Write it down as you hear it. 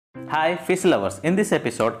Hi fish lovers, in this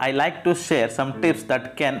episode I like to share some tips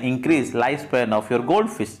that can increase lifespan of your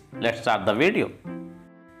goldfish. Let's start the video.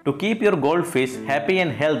 To keep your goldfish happy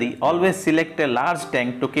and healthy, always select a large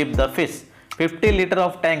tank to keep the fish. 50 liters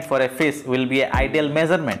of tank for a fish will be an ideal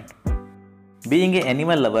measurement. Being an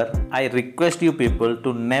animal lover, I request you people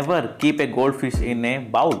to never keep a goldfish in a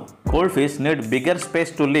bowl. Goldfish need bigger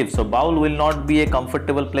space to live, so bowl will not be a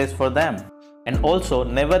comfortable place for them. And also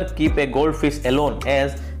never keep a goldfish alone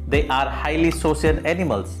as they are highly social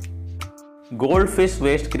animals. Goldfish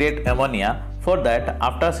waste create ammonia. For that,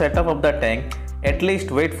 after setup of the tank, at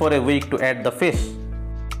least wait for a week to add the fish.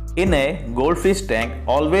 In a goldfish tank,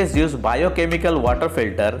 always use biochemical water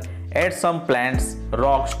filter. Add some plants,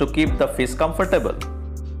 rocks to keep the fish comfortable.